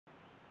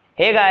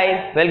Hey guys,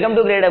 welcome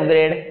to grade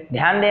upgrade.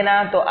 ध्यान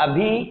देना, तो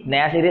अभी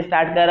नया सीरीज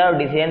स्टार्ट कर रहा हूँ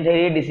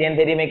डिसीजन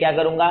थ्योरी में क्या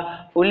करूंगा,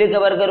 फुल्ली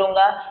कवर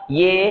करूंगा।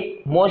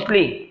 ये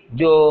मोस्टली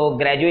जो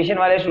ग्रेजुएशन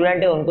वाले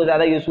स्टूडेंट है उनको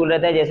ज्यादा यूजफुल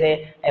रहता है,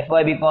 जैसे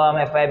FY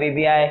BCom FY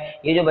BBI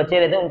ये जो बच्चे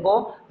रहते हैं उनको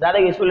ज्यादा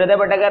यूजफुल रहता है।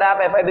 बट अगर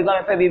आप FY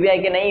BCom FY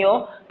BBI के नहीं हो,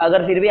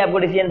 अगर फिर भी आपको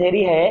डिसीजन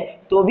थ्योरी है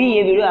तो भी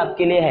ये वीडियो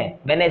आपके लिए है।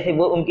 मैंने ऐसे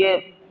वो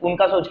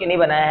उनका सोच के नहीं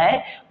बनाया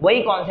है,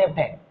 वही कॉन्सेप्ट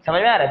है,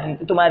 समझ में आ रहा है,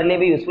 तुम्हारे लिए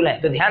भी यूजफुल है।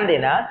 तो ध्यान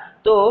देना,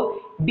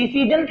 तो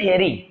डिसीजन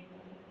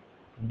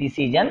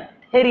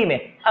थ्योरी में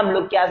हम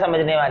लोग क्या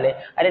समझने वाले,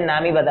 अरे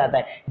नाम ही बताता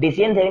है।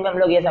 डिसीजन थ्योरी में हम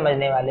लोग ये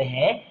समझने वाले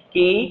हैं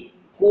कि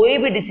कोई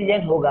भी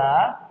डिसीजन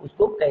होगा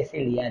उसको कैसे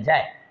लिया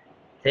जाए,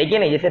 सही कि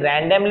नहीं। जैसे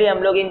रैंडमली हम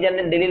लोग इन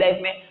जनरल डेली लाइफ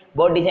में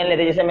बहुत डिसीजन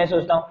लेते हैं। जैसे मैं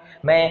सोचता हूँ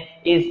मैं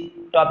इस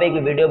टॉपिक पे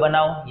वीडियो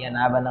बनाऊं या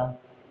ना बनाऊं,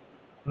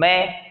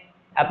 मैं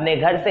अपने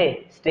घर से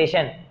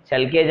स्टेशन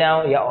चल के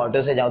जाऊं या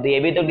ऑटो से जाऊं, तो ये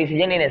भी तो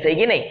डिसीजन ही है, सही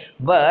कि नहीं।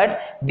 बट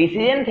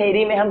डिसीजन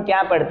थ्योरी में हम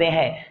क्या पढ़ते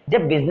हैं,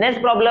 जब बिजनेस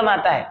प्रॉब्लम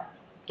आता है,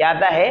 क्या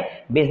आता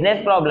है, बिजनेस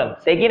प्रॉब्लम,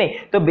 सही कि नहीं।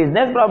 तो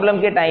बिजनेस प्रॉब्लम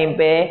के टाइम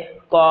पे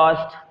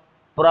कॉस्ट,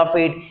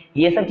 प्रॉफिट,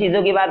 ये सब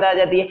चीजों की बात आ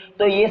जाती है।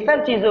 तो ये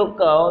सब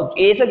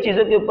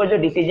चीजों के ऊपर जो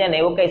डिसीजन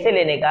है वो कैसे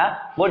लेने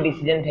का, वो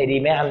डिसीजन थ्योरी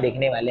में हम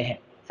देखने वाले हैं।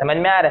 समझ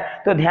में आ रहा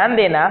है, तो ध्यान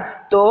देना।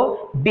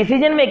 तो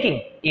डिसीजन मेकिंग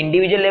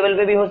इंडिविजुअल लेवल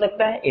पे भी हो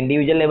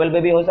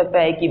सकता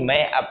है, कि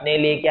मैं अपने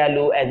लिए क्या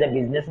लूं एज अ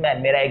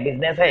बिजनेसमैन, मेरा एक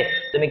बिजनेस है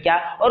तो मैं क्या,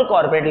 और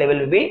कॉर्पोरेट लेवल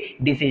पे भी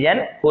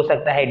डिसीजन हो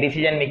सकता है,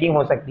 डिसीजन मेकिंग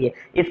हो सकती है।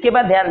 इसके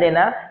बाद ध्यान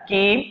देना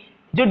कि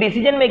जो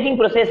डिसीजन मेकिंग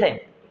प्रोसेस है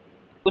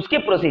उसके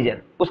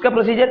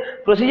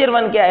प्रोसीजर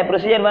वन क्या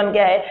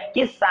है,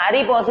 कि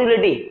सारी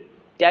पॉसिबिलिटी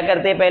क्या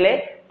करते हैं, पहले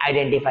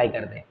आइडेंटिफाई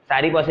करते हैं।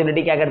 सारी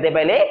पॉसिबिलिटी क्या करते हैं,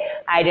 पहले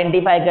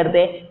आइडेंटिफाई करते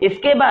हैं।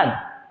 इसके बाद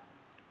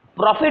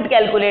प्रॉफिट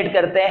कैलकुलेट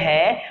करते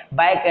हैं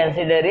bye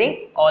considering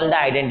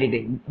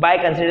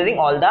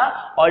all the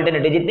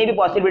alternative, जितनी भी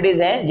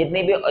पॉसिबिलिटीज हैं,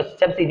 जितनी भी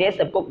सब चीजें,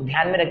 सबको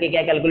ध्यान में रख के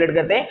क्या कैलकुलेट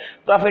करते हैं,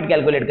 प्रॉफिट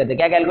कैलकुलेट करते हैं।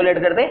 क्या कैलकुलेट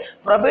करते हैं,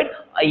 प्रॉफिट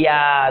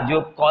या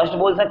जो कॉस्ट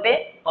बोल सकते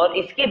हैं। और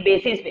इसके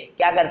बेसिस पे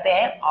क्या करते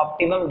हैं,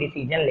 ऑप्टिमम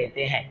डिसीजन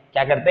लेते हैं।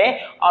 क्या करते हैं,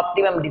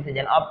 ऑप्टिमम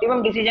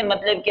डिसीजन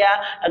मतलब क्या,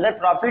 अगर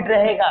प्रॉफिट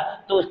रहेगा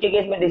तो उसके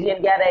केस में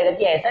डिसीजन क्या रहेगा,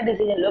 कि ऐसा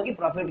डिसीजन लो कि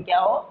प्रॉफिट क्या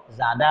हो,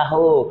 ज्यादा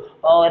हो।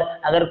 और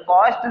अगर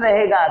कॉस्ट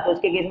रहेगा तो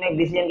उसके केस में एक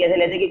डिसीजन कैसे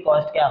लेते हैं, कि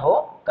कॉस्ट क्या हो,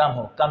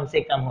 कम से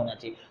कम होना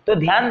चाहिए। तो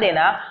ध्यान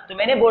देना, तो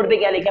मैंने बोर्ड पे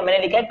क्या लिखा, मैंने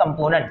लिखा है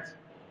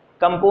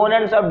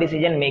कंपोनेंट्स ऑफ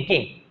डिसीजन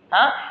मेकिंग।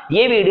 हाँ,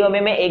 ये वीडियो में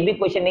मैं एक भी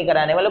क्वेश्चन नहीं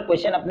कराने वाला,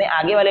 क्वेश्चन अपने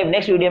आगे वाले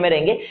नेक्स्ट वीडियो में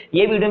रहेंगे।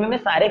 ये वीडियो में मैं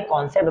सारे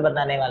कॉन्सेप्ट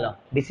बताने वाला हूँ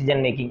डिसीजन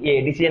मेकिंग, ये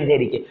डिसीजन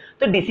थ्योरी के।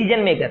 तो डिसीजन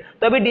मेकर,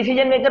 तो अभी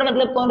डिसीजन मेकर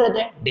मतलब कौन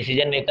रहता है,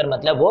 डिसीजन मेकर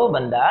मतलब वो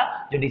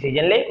बंदा जो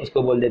डिसीजन ले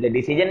उसको बोल देते हैं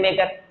डिसीजन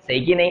मेकर,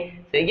 सही कि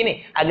नहीं।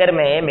 अगर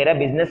मैं मेरा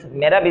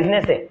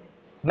बिजनेस है,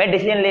 मैं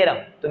डिसीजन ले रहा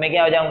हूं तो मैं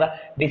क्या हो जाऊंगा,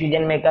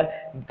 डिसीजन मेकर।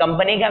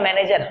 कंपनी का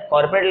मैनेजर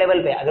कॉर्पोरेट लेवल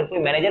पे, अगर कोई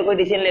मैनेजर कोई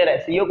डिसीजन ले रहा है,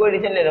 सीईओ कोई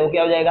डिसीजन ले रहा है, वो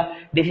क्या हो जाएगा,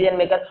 decision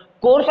maker.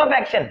 Course of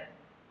action,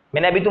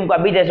 मैंने अभी तुमको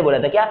अभी जैसे बोला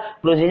था, क्या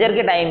प्रोसीजर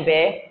के टाइम पे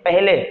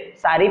पहले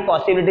सारी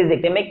पॉसिबिलिटीज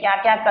देखते हैं, मैं क्या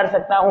क्या कर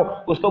सकता हूं,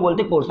 उसको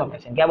बोलते हैं कोर्स ऑफ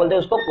एक्शन। क्या बोलते हैं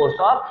उसको, course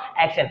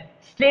of action.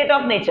 State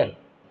of nature,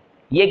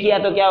 ये किया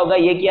तो क्या होगा,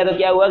 ये किया तो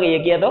क्या हुआ, ये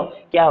किया तो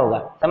क्या होगा,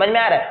 समझ में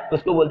आ रहा है,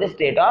 उसको बोलते हैं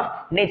स्टेट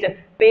ऑफ नेचर।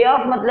 पे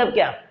ऑफ मतलब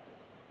क्या,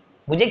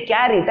 मुझे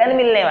क्या रिटर्न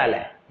मिलने वाला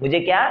है,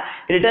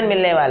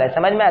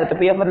 समझ में आ रहा है। तो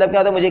पे ऑफ मतलब क्या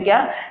होता है, मुझे क्या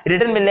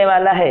रिटर्न मिलने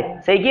वाला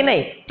है, सही कि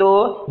नहीं।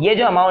 तो ये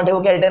जो अमाउंट है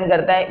वो क्या रिटर्न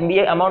करता है,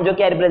 ये अमाउंट जो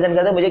क्या रिप्रेजेंट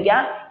करता है, मुझे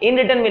क्या इन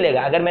रिटर्न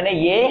मिलेगा। अगर मैंने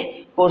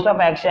ये कोर्स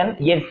ऑफ एक्शन,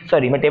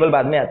 मैं टेबल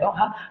बाद में आता हूँ।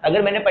 हाँ,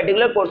 अगर मैंने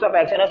पर्टिकुलर कोर्स ऑफ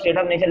एक्शन और स्टेट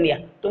ऑफ नेचर लिया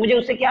तो मुझे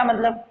उससे क्या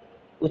मतलब,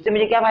 उससे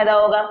मुझे क्या फायदा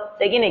होगा,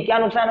 सही कि नहीं, क्या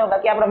नुकसान होगा,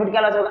 क्या प्रॉफिट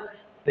क्या लॉस होगा,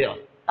 पे ऑफ।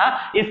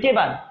 हाँ, इसके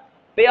बाद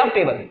पे ऑफ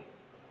टेबल,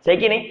 सही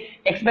कि नहीं।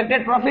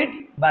 एक्सपेक्टेड प्रॉफिट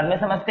बाद में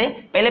समझते हैं,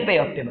 पहले पे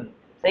ऑफ टेबल,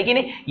 सही कि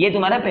नहीं। ये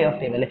तुम्हारा पे ऑफ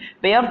टेबल है।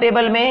 पे ऑफ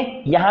टेबल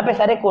में यहाँ पे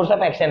सारे कोर्स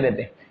ऑफ एक्शन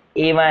रहते हैं,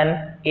 A1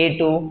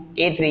 A2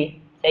 A3,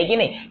 सही कि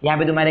नहीं। यहाँ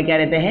पे तुम्हारे क्या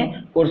रहते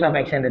हैं, कोर्स ऑफ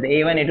एक्शन रहते हैं,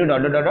 A1 A2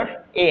 dot dot dot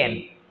AN।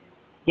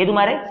 ये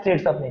तुम्हारे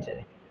स्टेट्स ऑफ नेचर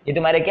है, ये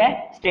तुम्हारे क्या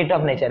है, स्टेट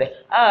ऑफ नेचर है।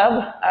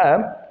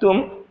 अब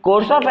तुम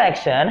कोर्स ऑफ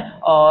एक्शन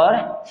और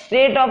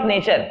स्टेट ऑफ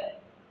नेचर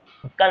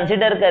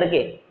कंसिडर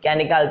करके क्या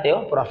निकालते हो,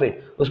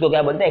 प्रॉफिट। उसको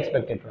क्या बोलते हैं,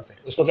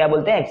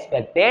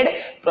 एक्सपेक्टेड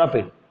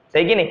प्रॉफिट,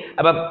 सही कि नहीं।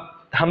 अब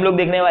हम लोग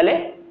देखने वाले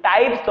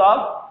टाइप्स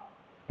ऑफ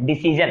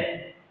डिसीजन,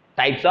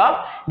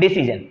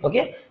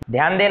 ओके।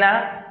 ध्यान देना,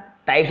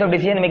 टाइप्स ऑफ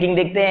डिसीजन मेकिंग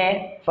देखते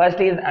हैं।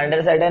 First is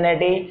under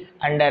certainty,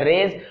 under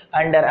risk,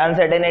 under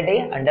uncertainty,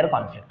 under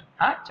conflict.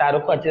 हाँ, चारों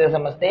को अच्छे से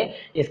समझते हैं।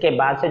 इसके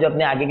बाद से जो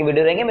अपने आगे के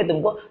वीडियो रहेंगे मैं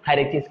तुमको हर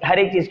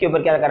एक चीज के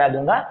ऊपर क्या करा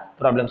दूंगा,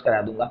 प्रॉब्लम्स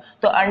करा दूंगा।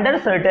 तो अंडर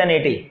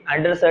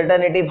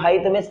सर्टेनिटी भाई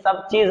तुम्हें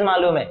सब चीज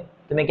मालूम है,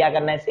 तुम्हें क्या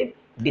करना है, सिर्फ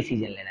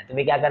डिसीजन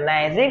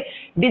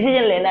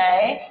लेना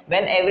है।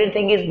 When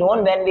everything is known,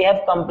 when we have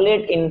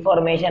complete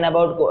information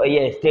about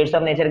ये स्टेट्स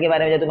ऑफ नेचर के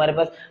बारे में, जब तुम्हारे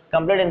पास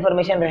कंप्लीट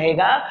इंफॉर्मेशन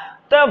रहेगा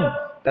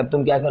तब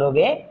तुम क्या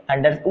करोगे,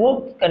 अंडर वो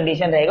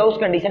कंडीशन रहेगा, उस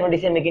कंडीशन में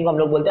डिसीजन मेकिंग को हम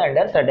लोग बोलते हैं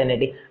अंडर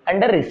सर्टेनिटी।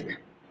 अंडर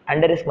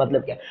रिस्क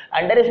मतलब क्या,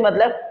 अंडर रिस्क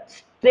मतलब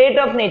स्टेट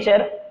ऑफ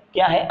नेचर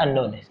क्या है,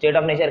 अननोन है। स्टेट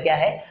ऑफ नेचर क्या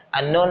है,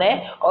 अननोन है,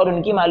 और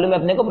उनकी मालूम है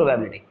अपने को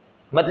प्रोबेबिलिटी।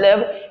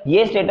 मतलब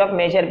ये स्टेट ऑफ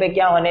नेचर पे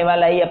क्या होने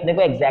वाला है अपने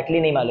को एग्जैक्टली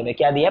नहीं मालूम है।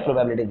 क्या दिया,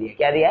 प्रोबेबिलिटी दी है।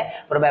 क्या दिया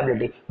है,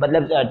 प्रोबेबिलिटी।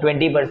 मतलब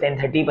 20%,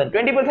 30%,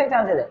 20%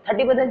 चांसेस है,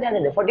 30%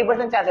 चांसेस है,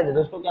 40% चांसेस है,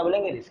 दोस्तों क्या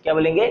बोलेंगे, रिस्क। क्या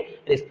बोलेंगे,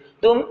 रिस्क।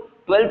 तुम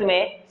 12th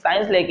में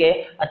साइंस लेके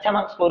अच्छा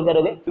मार्क्स स्कोर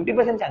करोगे,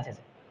 50% चांसेस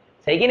है,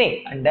 सही कि नहीं,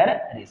 under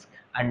risk,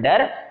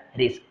 under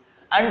risk.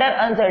 Under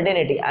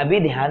uncertainty, अभी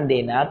ध्यान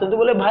देना, तुम तो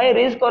बोले भाई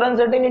रिस्क और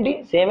अनसर्टेनिटी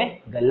सेम है,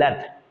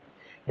 गलत।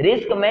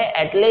 रिस्क में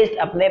एटलीस्ट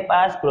अपने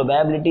पास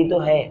प्रोबेबिलिटी तो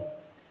है,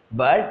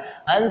 बट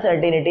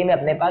अनसर्टेनिटी में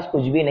अपने पास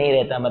कुछ भी नहीं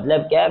रहता।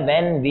 मतलब क्या,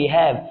 when we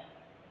have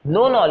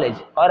no knowledge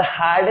और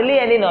hardly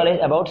any knowledge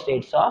about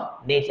states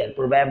of nature,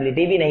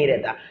 probability भी नहीं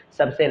रहता।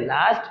 सबसे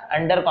लास्ट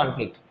अंडर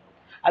कॉन्फ्लिक्ट।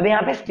 अब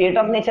यहाँ पे स्टेट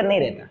ऑफ नेचर नहीं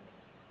रहता,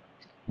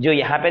 जो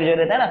यहाँ पे जो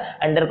रहता है ना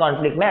अंडर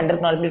कॉन्फ्लिक्ट में, अंडर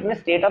कॉन्फ्लिक्ट में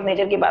स्टेट ऑफ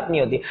नेचर की बात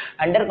नहीं होती।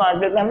 अंडर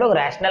कॉन्फ्लिक्ट में हम लोग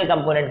रैशनल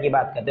कंपोनेंट की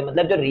बात करते हैं,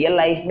 मतलब जो रियल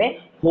लाइफ में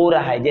हो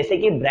रहा है, जैसे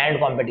कि ब्रांड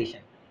कंपटीशन,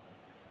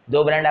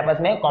 दो ब्रांड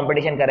आपस में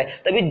कंपटीशन कर रहे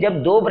हैं। तभी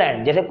जब दो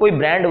ब्रांड, जैसे कोई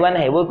ब्रांड 1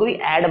 है, वो कोई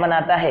ऐड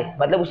बनाता है,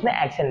 मतलब उसने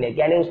एक्शन लिया,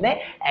 क्या लिया उसने,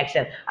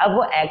 एक्शन। अब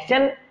वो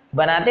एक्शन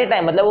बनाते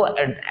टाइम, मतलब वो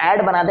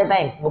ऐड बनाते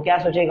टाइम वो क्या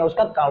सोचेगा,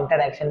 उसका काउंटर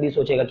एक्शन भी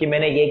सोचेगा कि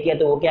मैंने ये किया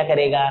तो वो क्या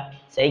करेगा,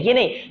 सही कि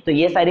नहीं। तो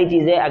ये सारी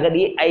चीजें, अगर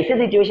ये ऐसे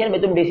सिचुएशन में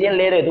तुम डिसीजन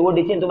ले रहे हो तो वो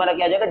डिसीजन तुम्हारा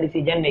क्या हो जाएगा,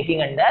 डिसीजन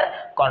मेकिंग अंडर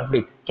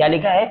कॉन्फ्लिक्ट। क्या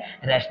लिखा है,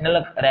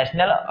 रैशनल,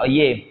 रैशनल,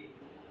 ये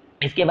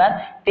इसके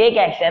बाद take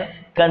action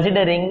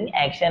considering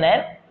action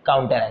and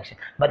counter action.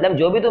 मतलब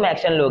जो भी तुम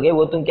एक्शन लोगे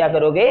वो तुम क्या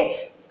करोगे,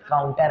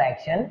 काउंटर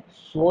एक्शन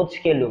सोच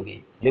के लोगे।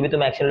 जो भी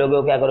तुम एक्शन लोगे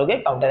वो क्या करोगे,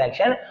 काउंटर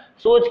एक्शन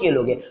सोच के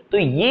लोगे। तो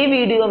ये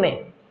वीडियो में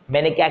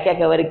मैंने क्या क्या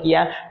कवर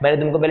किया, मैंने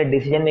तुमको पहले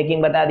डिसीजन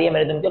मेकिंग बता दिया,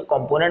 मैंने तुमको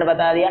कंपोनेंट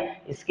बता दिया,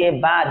 इसके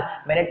बाद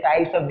मैंने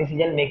टाइप्स ऑफ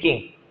डिसीजन मेकिंग,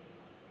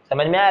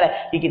 समझ में आ रहा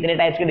है कि कितने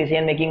टाइप्स के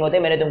डिसीजन मेकिंग होते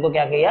हैं, मैंने तुमको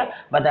क्या किया,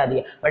 बता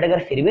दिया। बट अगर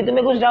फिर भी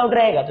तुम्हें कुछ डाउट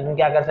रहेगा तो तुम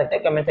क्या कर सकते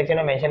हो, कमेंट सेक्शन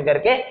में मेंशन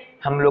करके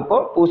हम लोग को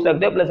पूछ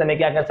सकते हो, प्लस हमें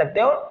क्या कर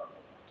सकते हो,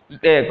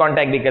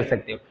 कांटेक्ट भी कर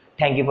सकते हो।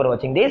 Thank you for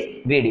watching this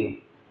video.